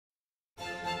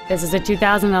This is a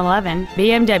 2011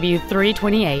 BMW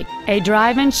 328, a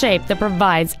drive-in shape that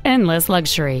provides endless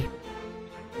luxury.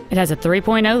 It has a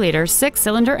 3.0-liter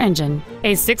six-cylinder engine,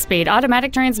 a six-speed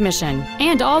automatic transmission,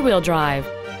 and all-wheel drive.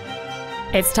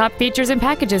 Its top features and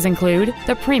packages include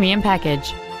the Premium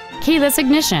Package, keyless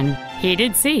ignition,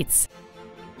 heated seats,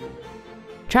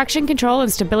 traction control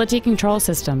and stability control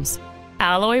systems,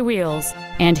 alloy wheels,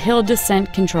 and hill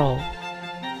descent control.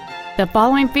 The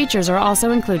following features are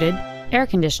also included: air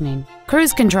conditioning,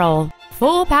 cruise control,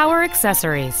 full power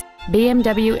accessories,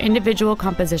 BMW individual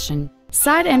composition,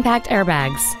 side impact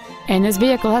airbags, and this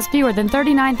vehicle has fewer than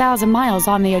 39,000 miles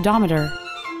on the odometer.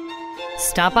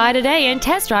 Stop by today and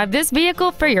test drive this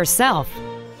vehicle for yourself.